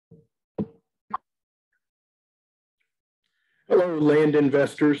Hello, land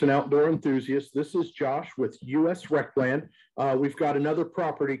investors and outdoor enthusiasts. This is Josh with US Recland. We've got another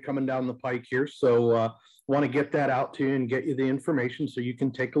property coming down the pike here, so want to get that out to you and get you the information so you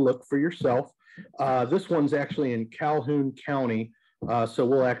can take a look for yourself. This one's actually in Calhoun County, so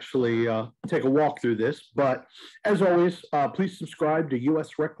we'll actually take a walk through this. But as always, please subscribe to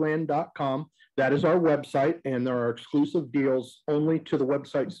usrecland.com. That is our website, and there are exclusive deals only to the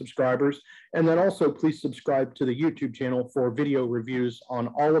website subscribers. And then also please subscribe to the YouTube channel for video reviews on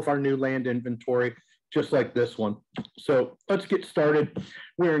all of our new land inventory, just like this one. So let's get started.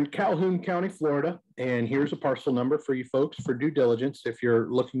 We're in Calhoun County, Florida, and here's a parcel number for you folks for due diligence if you're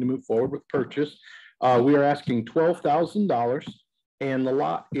looking to move forward with purchase. We are asking $12,000. And the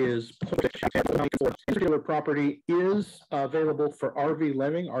lot is, this particular property is available for RV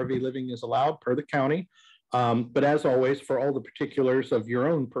living. RV living is allowed per the county. But as always, for all the particulars of your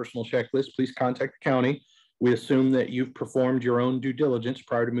own personal checklist, please contact the county. We assume that you've performed your own due diligence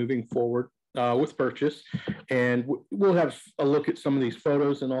prior to moving forward with purchase. And we'll have a look at some of these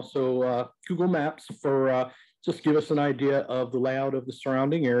photos and also Google Maps for just give us an idea of the layout of the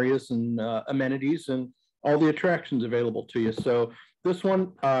surrounding areas and amenities and all the attractions available to you. So this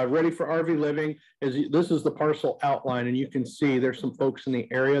one, ready for RV living, this is the parcel outline, and you can see there's some folks in the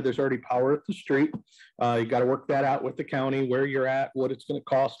area. There's already power at the street. You got to work that out with the county, where you're at, what it's going to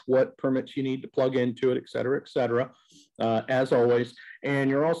cost, what permits you need to plug into it, et cetera, as always.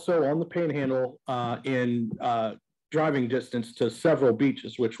 And you're also on the Panhandle in driving distance to several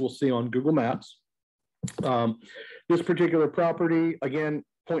beaches, which we'll see on Google Maps. This particular property, again,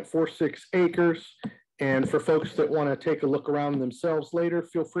 0.46 acres. And for folks that want to take a look around themselves later,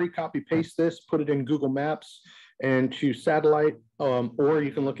 feel free, copy paste this, put it in Google Maps and choose satellite, or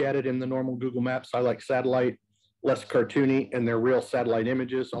you can look at it in the normal Google Maps. I like satellite, less cartoony, and they're real satellite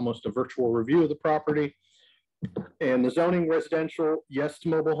images, almost a virtual review of the property. And the zoning residential, yes to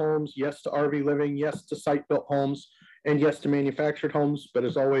mobile homes, yes to RV living, yes to site-built homes, and yes to manufactured homes. But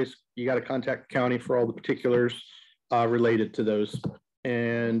as always, you got to contact the county for all the particulars related to those.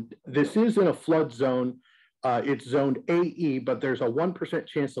 And this is in a flood zone. It's zoned AE, but there's a 1%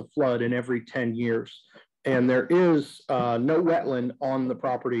 chance of flood in every 10 years. And there is no wetland on the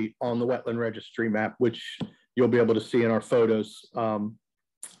property on the wetland registry map, which you'll be able to see in our photos,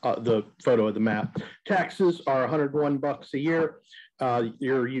 the photo of the map. Taxes are $101 a year.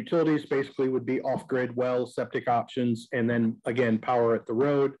 Your utilities basically would be off-grid wells, septic options, and then again, power at the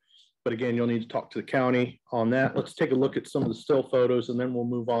road. But again, you'll need to talk to the county on that. Let's take a look at some of the still photos and then we'll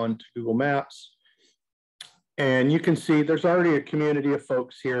move on to Google Maps. And you can see there's already a community of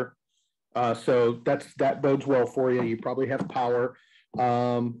folks here. So that bodes well for you. You probably have power.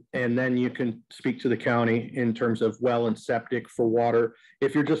 And then you can speak to the county in terms of well and septic for water.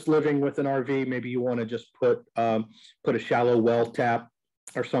 If you're just living with an RV, maybe you want to just put a shallow well tap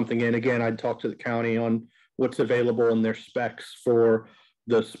or something in. Again, I'd talk to the county on what's available in their specs for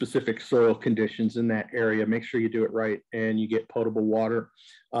the specific soil conditions in that area. Make sure you do it right and you get potable water.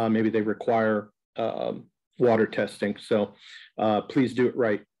 Maybe they require water testing. So please do it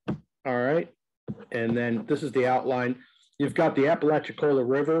right. All right. And then this is the outline. You've got the Apalachicola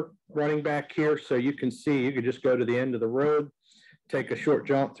River running back here. So you can see, you could just go to the end of the road, take a short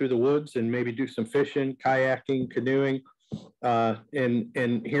jaunt through the woods and maybe do some fishing, kayaking, canoeing.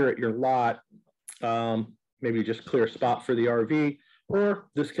 And here at your lot, maybe just clear a spot for the RV. Or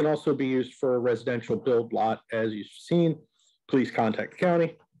this can also be used for a residential build lot. As you've seen, please contact the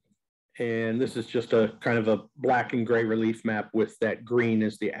county. And this is just a kind of a black and gray relief map with that green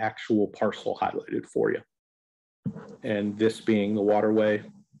as the actual parcel highlighted for you. And this being the waterway,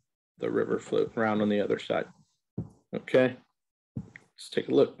 the river floating around on the other side. Okay, let's take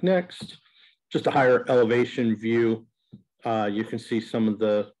a look next. Just a higher elevation view. You can see some of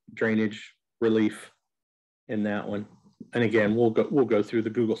the drainage relief in that one. And again, we'll go through the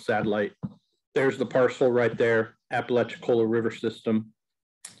Google satellite. There's the parcel right there, Apalachicola River system.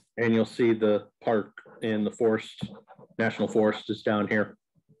 And you'll see the park in the forest, National Forest is down here.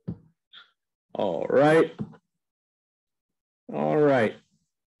 All right. All right.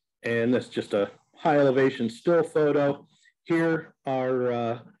 And that's just a high elevation still photo. Here,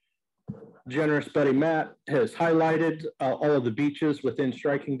 our generous buddy Matt has highlighted all of the beaches within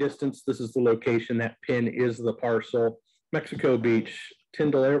striking distance. This is the location. That pin is the parcel. Mexico Beach,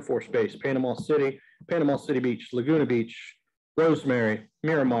 Tyndall Air Force Base, Panama City Beach, Laguna Beach, Rosemary,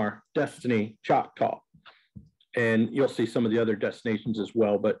 Miramar, Destiny, Choctaw. And you'll see some of the other destinations as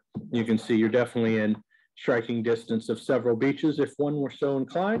well, but you can see you're definitely in striking distance of several beaches if one were so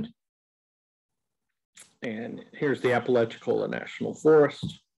inclined. And here's the Apalachicola National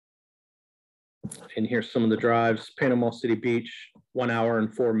Forest. And here's some of the drives. Panama City Beach, 1 hour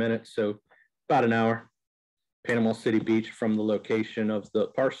and 4 minutes, so about an hour. Panama City Beach from the location of the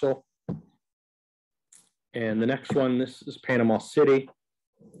parcel. And the next one, this is Panama City,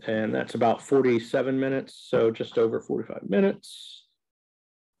 and that's about 47 minutes, so just over 45 minutes.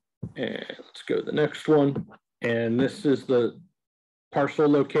 And let's go to the next one. And this is the parcel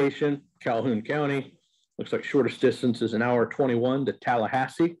location, Calhoun County. Looks like shortest distance is 1 hour 21 to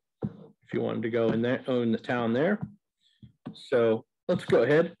Tallahassee, if you wanted to go in there, own the town there. So let's go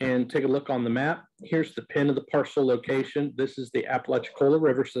ahead and take a look on the map. Here's the pin of the parcel location. This is the Apalachicola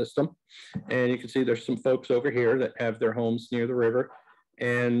River system. And you can see there's some folks over here that have their homes near the river.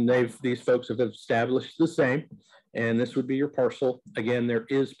 And these folks have established the same. And this would be your parcel. Again, there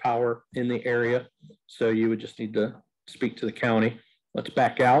is power in the area, so you would just need to speak to the county. Let's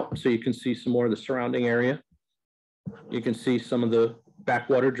back out so you can see some more of the surrounding area. You can see some of the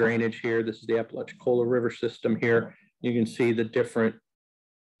backwater drainage here. This is the Apalachicola River system here. You can see the different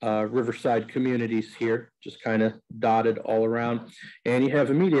riverside communities here, just kind of dotted all around. And you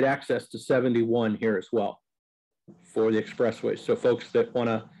have immediate access to 71 here as well for the expressway. So folks that want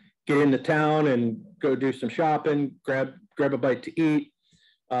to get into town and go do some shopping, grab a bite to eat,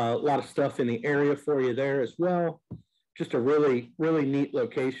 a lot of stuff in the area for you there as well. Just a really, really neat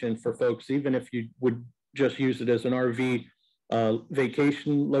location for folks, even if you would just use it as an RV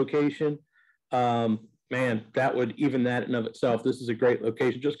vacation location. Man, that would, even that in of itself, this is a great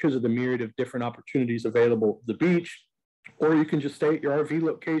location just because of the myriad of different opportunities available at the beach. Or you can just stay at your RV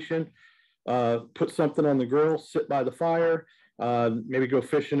location, put something on the grill, sit by the fire, maybe go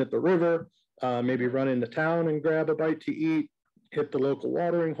fishing at the river, maybe run into town and grab a bite to eat, hit the local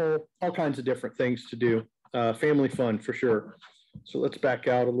watering hole, all kinds of different things to do. Family fun for sure. So let's back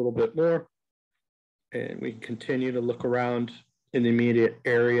out a little bit more and we can continue to look around in the immediate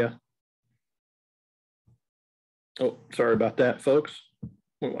area. Oh, sorry about that, folks.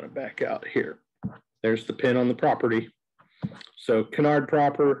 We want to back out here. There's the pin on the property. So Kinard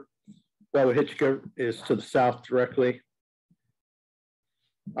proper, Apalachicola is to the south directly.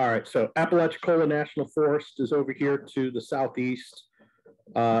 All right, so Apalachicola National Forest is over here to the southeast.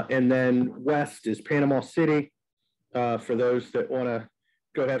 And then west is Panama City for those that want to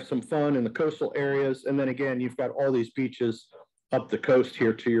go have some fun in the coastal areas. And then again, you've got all these beaches up the coast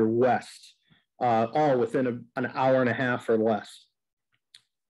here to your west, all within an hour and a half or less.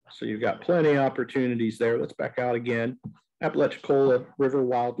 So you've got plenty of opportunities there. Let's back out again. Apalachicola River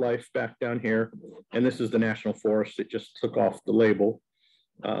Wildlife back down here. And this is the National Forest. It just took off the label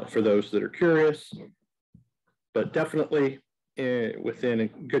for those that are curious. But definitely within a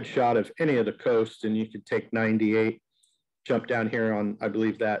good shot of any of the coast, and you could take 98, jump down here on, I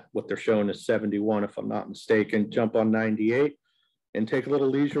believe that what they're showing is 71, if I'm not mistaken, jump on 98 and take a little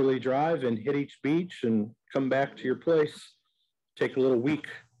leisurely drive and hit each beach and come back to your place. Take a little week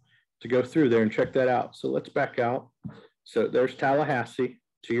to go through there and check that out. So let's back out. So there's Tallahassee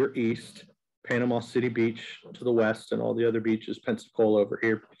to your east, Panama City Beach to the west, and all the other beaches, Pensacola over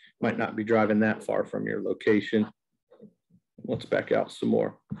here. Might not be driving that far from your location. Let's back out some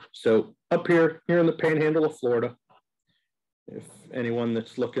more. So up here in the panhandle of Florida, if anyone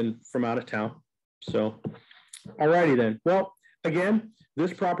that's looking from out of town. So, all righty then. Well, again,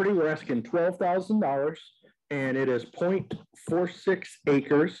 this property, we're asking $12,000 and it is 0.46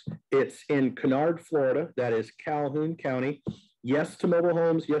 acres. It's in Kinard, Florida. That is Calhoun County. Yes to mobile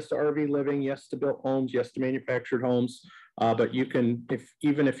homes, yes to RV living, yes to built homes, yes to manufactured homes. But you can,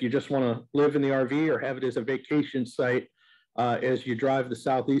 even if you just want to live in the RV or have it as a vacation site, as you drive the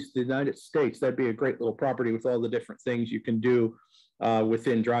southeast of the United States, that'd be a great little property with all the different things you can do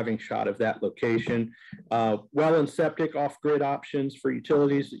within driving shot of that location. Well and septic off-grid options for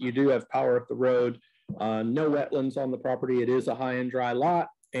utilities. You do have power at the road. No wetlands on the property. It is a high and dry lot.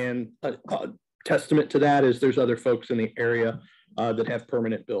 And a testament to that is there's other folks in the area that have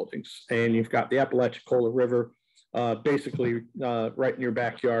permanent buildings. And you've got the Apalachicola River basically right in your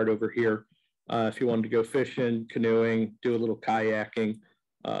backyard over here. If you wanted to go fishing, canoeing, do a little kayaking,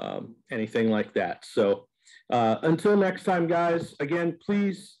 anything like that. So until next time, guys, again,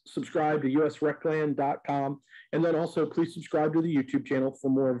 please subscribe to usrecland.com. And then also please subscribe to the YouTube channel for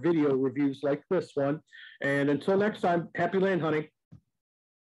more video reviews like this one. And until next time, happy land hunting.